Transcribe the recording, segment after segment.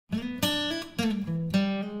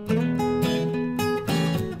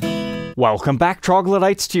Welcome back,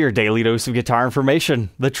 Troglodytes, to your daily dose of guitar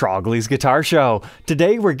information, the Trogly's Guitar Show.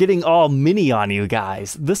 Today we're getting all mini on you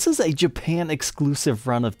guys. This is a Japan exclusive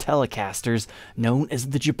run of Telecasters known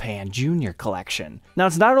as the Japan Junior Collection. Now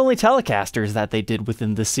it's not only Telecasters that they did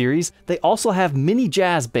within this series, they also have mini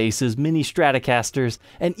jazz basses, mini Stratocasters,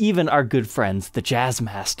 and even our good friends, the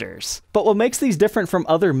Jazzmasters. But what makes these different from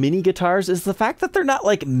other mini guitars is the fact that they're not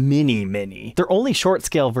like mini. They're only short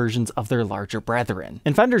scale versions of their larger brethren.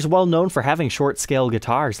 And Fender's well known for having short scale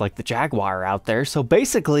guitars like the Jaguar out there, so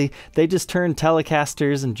basically they just turned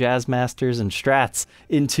Telecasters and Jazzmasters and Strats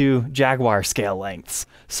into Jaguar scale lengths.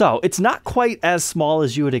 So it's not quite as small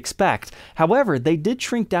as you would expect. However, they did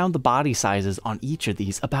shrink down the body sizes on each of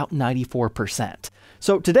these about 94%.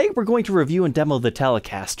 So today we're going to review and demo the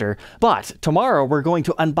Telecaster, but tomorrow we're going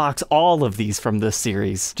to unbox all of these from this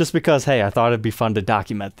series, just because, hey, I thought it'd be fun to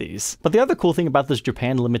document these. But the other cool thing about this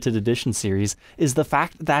Japan limited edition series is the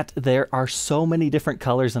fact that there are so many different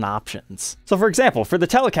colors and options. So for example, for the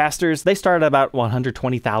Telecasters, they start at about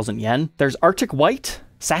 120,000 yen. There's Arctic White,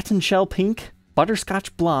 Satin Shell Pink,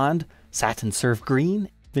 Butterscotch Blonde, Satin Surf Green,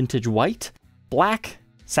 Vintage White, Black,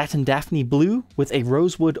 Satin Daphne Blue with a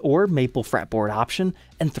rosewood or maple fretboard option,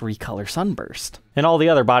 and 3-color sunburst. And all the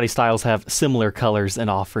other body styles have similar colors and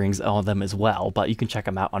offerings on them as well, but you can check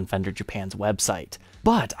them out on Fender Japan's website.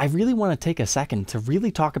 But I really want to take a second to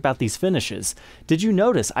really talk about these finishes. Did you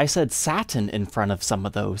notice I said satin in front of some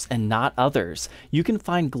of those and not others? You can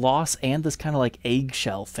find gloss and this kind of like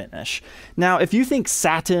eggshell finish. Now, if you think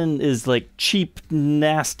satin is like cheap,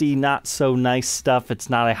 nasty, not so nice stuff, it's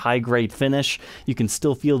not a high grade finish, you can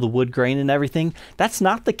still feel the wood grain and everything, that's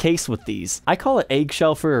not the case with these. I call it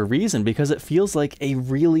eggshell for a reason because it feels like a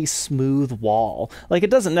really smooth wall. Like, it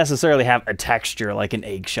doesn't necessarily have a texture like an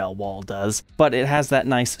eggshell wall does, but it has that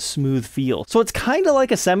nice smooth feel. So it's kind of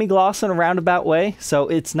like a semi-gloss in a roundabout way, so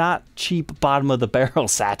it's not cheap bottom of the barrel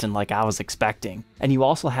satin like I was expecting. And you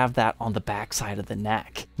also have that on the back side of the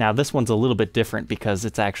neck. Now this one's a little bit different because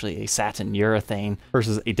it's actually a satin urethane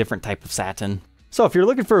versus a different type of satin. So if you're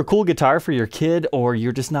looking for a cool guitar for your kid, or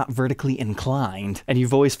you're just not vertically inclined, and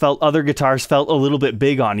you've always felt other guitars felt a little bit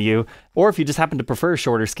big on you, or if you just happen to prefer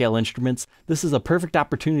shorter scale instruments, this is a perfect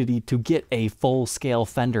opportunity to get a full scale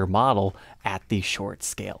Fender model at the short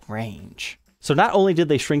scale range. So not only did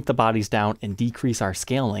they shrink the bodies down and decrease our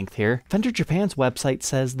scale length here, Fender Japan's website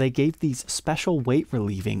says they gave these special weight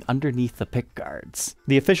relieving underneath the pick guards.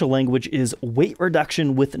 The official language is weight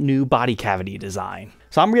reduction with new body cavity design.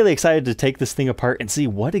 So I'm really excited to take this thing apart and see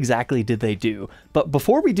what exactly did they do. But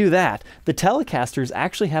before we do that, the Telecasters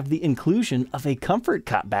actually have the inclusion of a comfort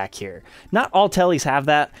cut back here. Not all Teles have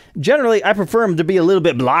that. Generally, I prefer them to be a little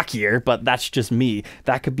bit blockier, but that's just me.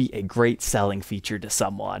 That could be a great selling feature to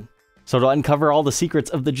someone. So to uncover all the secrets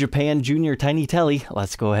of the Japan Junior Tiny Tele,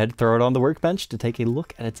 let's go ahead and throw it on the workbench to take a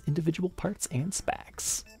look at its individual parts and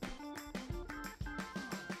specs.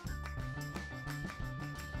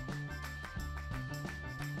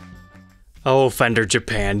 Oh, Fender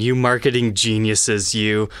Japan, you marketing geniuses,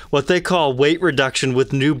 you. What they call weight reduction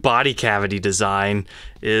with new body cavity design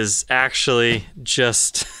is actually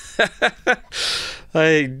just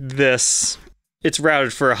this. It's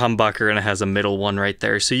routed for a humbucker and it has a middle one right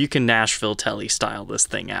there, so you can Nashville Tele style this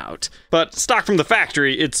thing out. But stock from the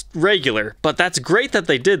factory, it's regular. But that's great that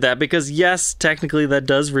they did that because yes, technically that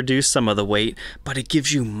does reduce some of the weight, but it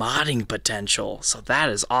gives you modding potential. So that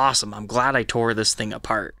is awesome. I'm glad I tore this thing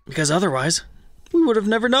apart because otherwise we would have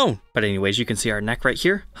never known. But anyways, you can see our neck right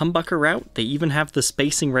here, humbucker route. They even have the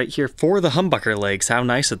spacing right here for the humbucker legs. How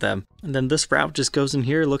nice of them. And then this route just goes in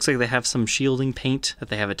here. It looks like they have some shielding paint that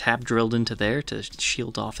they have a tab drilled into there to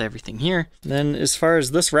shield off everything here. Then as far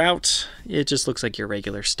as this route, it just looks like your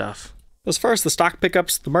regular stuff. As far as the stock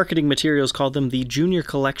pickups, the marketing materials called them the Junior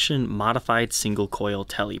Collection Modified Single Coil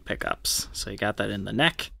Tele pickups. So you got that in the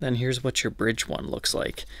neck. Then here's what your bridge one looks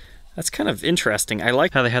like. That's kind of interesting. I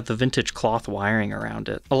like how they have the vintage cloth wiring around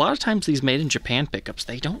it. A lot of times these made in Japan pickups,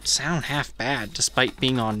 they don't sound half bad despite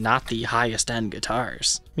being on not the highest end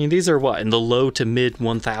guitars. I mean, these are what, in the low to mid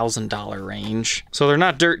 $1,000 range. So they're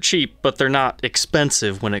not dirt cheap, but they're not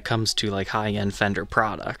expensive when it comes to like high-end Fender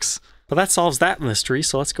products. But that solves that mystery,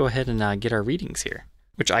 so let's go ahead and get our readings here.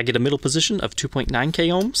 Which I get a middle position of 2.9 k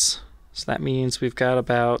ohms. So that means we've got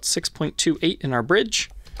about 6.28 in our bridge.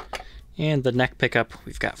 And the neck pickup,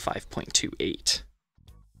 we've got 5.28.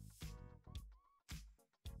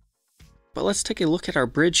 But let's take a look at our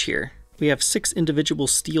bridge here. We have 6 individual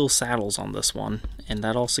steel saddles on this one, and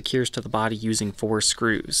that all secures to the body using 4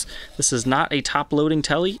 screws. This is not a top-loading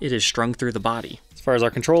Tele, it is strung through the body. As far as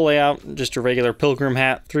our control layout, just a regular Pilgrim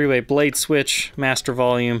hat, 3-way blade switch, master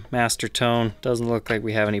volume, master tone. Doesn't look like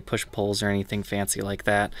we have any push-pulls or anything fancy like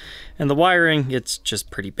that. And the wiring, it's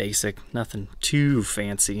just pretty basic. Nothing too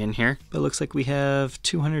fancy in here. But it looks like we have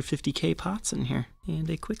 250K pots in here. And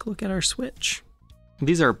a quick look at our switch.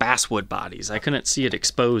 These are basswood bodies. I couldn't see it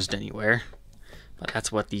exposed anywhere, but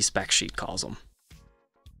that's what the spec sheet calls them.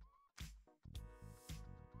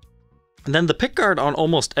 And then the pickguard on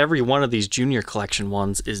almost every one of these Junior Collection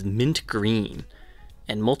ones is mint green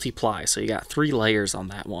and multiply, so you got 3 layers on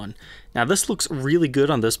that one. Now this looks really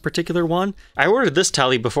good on this particular one. I ordered this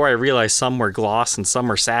Tele before I realized some were gloss and some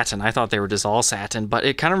were satin. I thought they were just all satin, but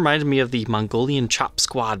it kind of reminded me of the Mongolian Chop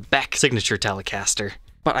Squad Beck signature Telecaster.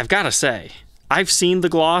 But I've got to say, I've seen the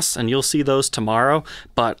gloss, and you'll see those tomorrow,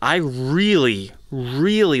 but I really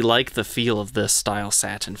like the feel of this style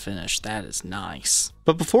satin finish. That is nice.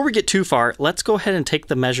 But before we get too far, let's go ahead and take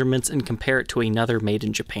the measurements and compare it to another made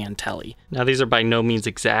in Japan Tele. Now these are by no means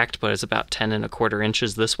exact, but it's about 10¼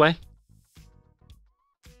 inches this way.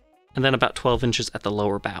 And then about 12 inches at the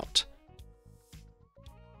lower bout.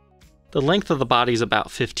 The length of the body is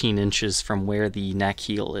about 15 inches from where the neck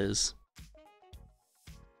heel is.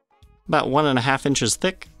 About 1½ inches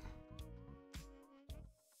thick.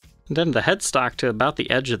 And then the headstock to about the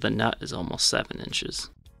edge of the nut is almost 7 inches.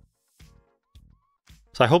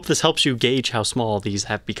 So I hope this helps you gauge how small these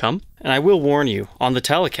have become. And I will warn you, on the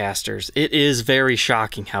Telecasters, it is very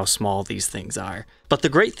shocking how small these things are. But the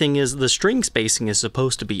great thing is the string spacing is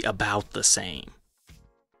supposed to be about the same.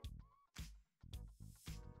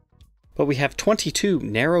 But we have 22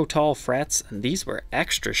 narrow tall frets, and these were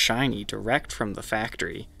extra shiny direct from the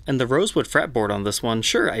factory. And the rosewood fretboard on this one,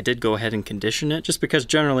 sure, I did go ahead and condition it, just because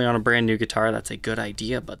generally on a brand new guitar that's a good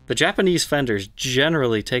idea, but the Japanese Fenders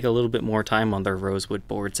generally take a little bit more time on their rosewood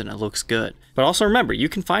boards and it looks good. But also remember, you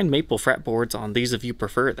can find maple fretboards on these if you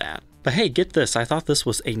prefer that. But hey, get this, I thought this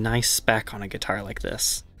was a nice spec on a guitar like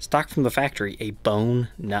this. Stock from the factory, a bone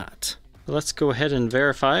nut. Let's go ahead and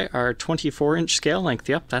verify our 24-inch scale length.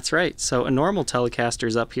 Yep, that's right. So a normal Telecaster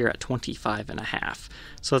is up here at 25½.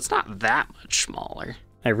 So it's not that much smaller.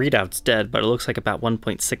 My readout's dead, but it looks like about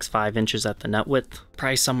 1.65 inches at the nut width.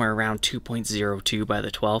 Probably somewhere around 2.02 by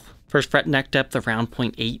the 12th. First fret neck depth around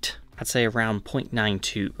 0.8. I'd say around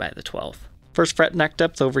 0.92 by the 12th. First fret neck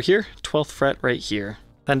depth over here, 12th fret right here.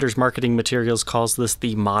 Fender's marketing materials calls this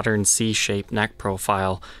the modern C-shaped neck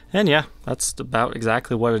profile. And yeah, that's about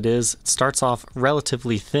exactly what it is. It starts off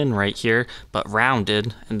relatively thin right here, but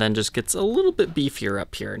rounded, and then just gets a little bit beefier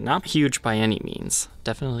up here. Not huge by any means.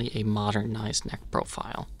 Definitely a modernized neck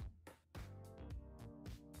profile.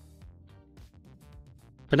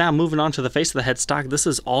 But now moving on to the face of the headstock, this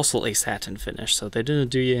is also a satin finish, so they didn't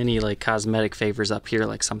do you any like cosmetic favors up here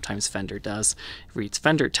like sometimes Fender does. It reads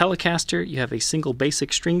Fender Telecaster, you have a single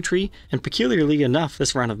basic string tree, and peculiarly enough,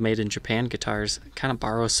 this run of made in Japan guitars kind of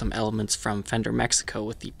borrows some elements from Fender Mexico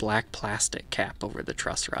with the black plastic cap over the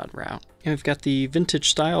truss rod route. And we've got the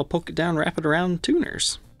vintage style poke it down, wrap it around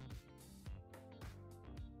tuners.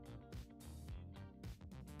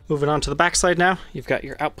 Moving on to the backside now, you've got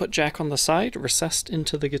your output jack on the side, recessed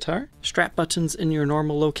into the guitar. Strap buttons in your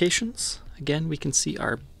normal locations. Again, we can see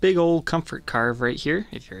our big old comfort carve right here,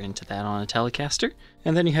 if you're into that on a Telecaster.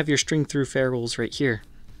 And then you have your string through ferrules right here.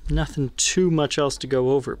 Nothing too much else to go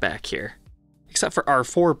over back here, except for our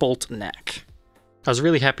 4-bolt neck. I was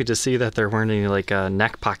really happy to see that there weren't any like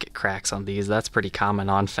neck pocket cracks on these. That's pretty common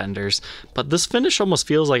on Fenders, but this finish almost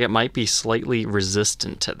feels like it might be slightly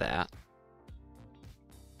resistant to that.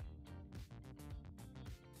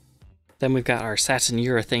 Then we've got our satin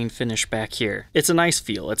urethane finish back here. It's a nice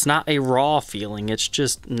feel. It's not a raw feeling, it's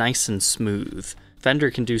just nice and smooth.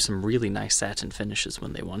 Fender can do some really nice satin finishes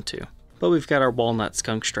when they want to. But we've got our walnut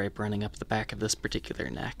skunk stripe running up the back of this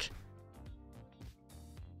particular neck.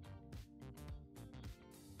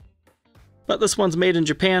 But this one's made in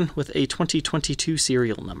Japan with a 2022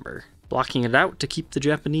 serial number, blocking it out to keep the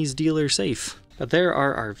Japanese dealer safe. But there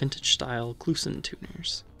are our vintage style Kluson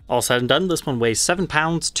tuners. All said and done, this one weighs 7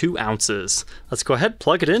 pounds, 2 ounces. Let's go ahead,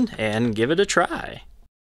 plug it in, and give it a try.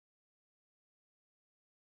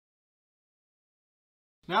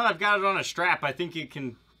 Now that I've got it on a strap, I think you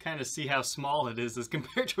can kind of see how small it is as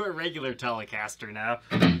compared to a regular Telecaster now.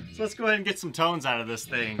 So let's go ahead and get some tones out of this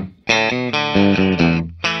thing.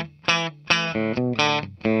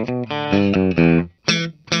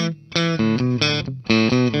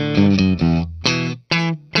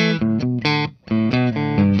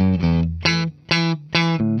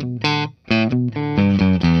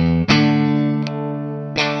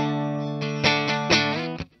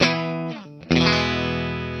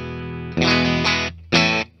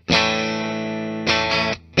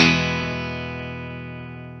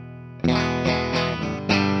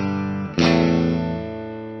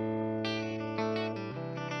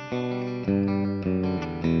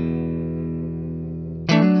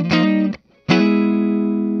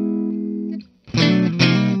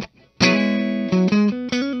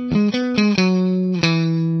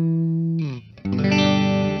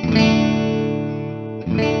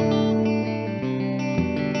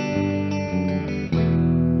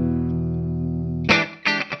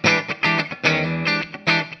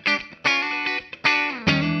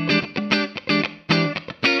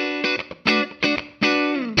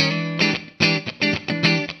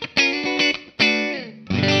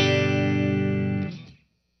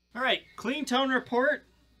 tone report,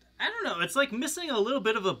 I don't know, it's like missing a little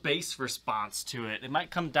bit of a bass response to it. It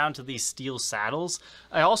might come down to these steel saddles.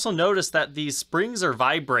 I also noticed that these springs are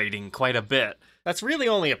vibrating quite a bit. That's really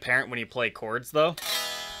only apparent when you play chords though.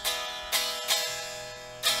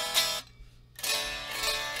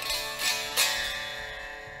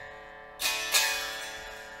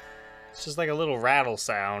 It's just like a little rattle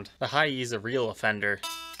sound. The high E is a real Fender.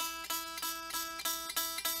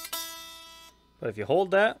 But if you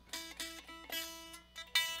hold that,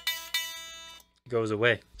 it goes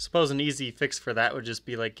away. I suppose an easy fix for that would just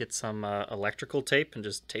be like get some electrical tape and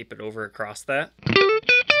just tape it over across that.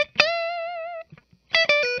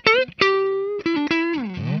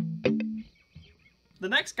 The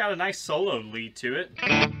neck's got a nice solo lead to it.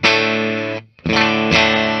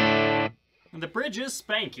 And the bridge is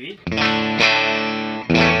spanky.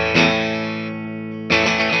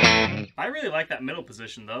 I really like that middle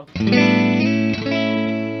position though.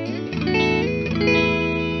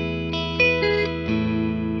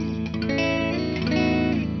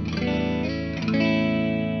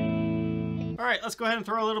 Alright, let's go ahead and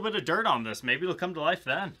throw a little bit of dirt on this. Maybe it'll come to life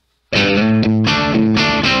then.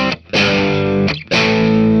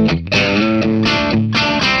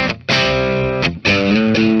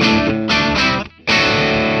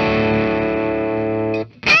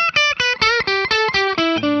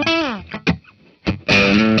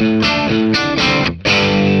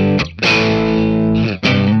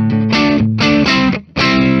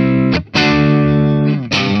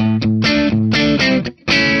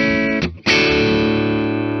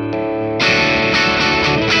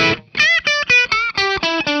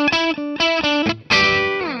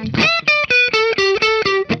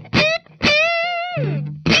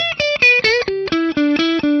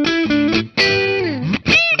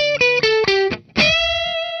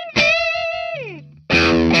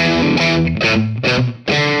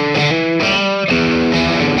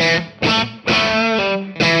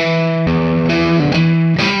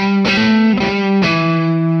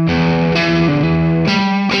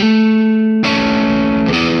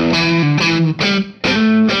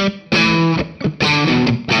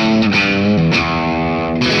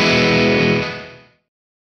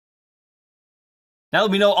 Now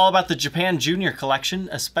let me know all about the Japan Junior collection,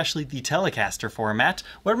 especially the Telecaster format.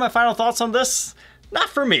 What are my final thoughts on this? Not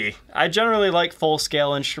for me. I generally like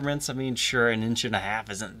full-scale instruments. I mean, sure, 1.5 inches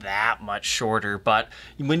isn't that much shorter, but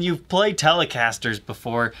when you've played Telecasters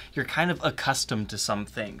before, you're kind of accustomed to some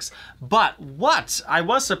things. But what I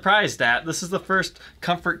was surprised at, this is the first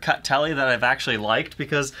comfort cut Tele that I've actually liked,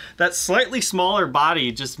 because that slightly smaller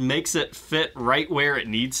body just makes it fit right where it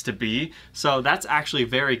needs to be. So that's actually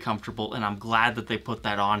very comfortable, and I'm glad that they put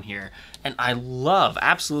that on here. And I love,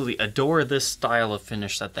 absolutely adore this style of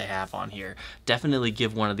finish that they have on here. Definitely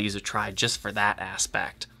give one of these a try just for that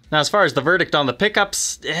aspect. Now, as far as the verdict on the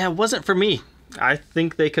pickups, it wasn't for me. I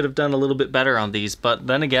think they could have done a little bit better on these, but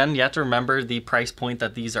then again, you have to remember the price point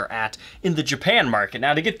that these are at in the Japan market.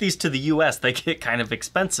 Now, to get these to the US, they get kind of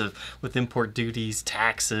expensive with import duties,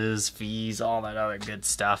 taxes, fees, all that other good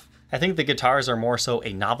stuff. I think the guitars are more so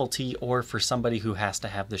a novelty or for somebody who has to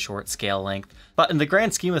have the short scale length. But in the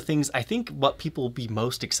grand scheme of things, I think what people will be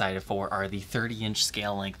most excited for are the 30-inch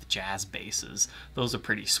scale length jazz basses. Those are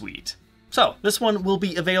pretty sweet. So this one will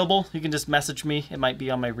be available. You can just message me. It might be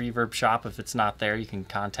on my Reverb shop. If it's not there, you can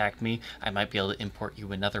contact me. I might be able to import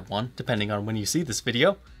you another one, depending on when you see this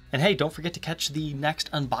video. And hey, don't forget to catch the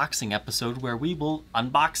next unboxing episode where we will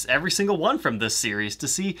unbox every single one from this series to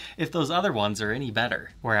see if those other ones are any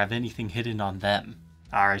better or have anything hidden on them.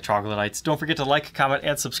 Alright, Troglodytes, don't forget to like, comment,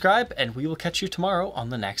 and subscribe, and we will catch you tomorrow on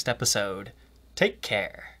the next episode. Take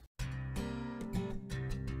care.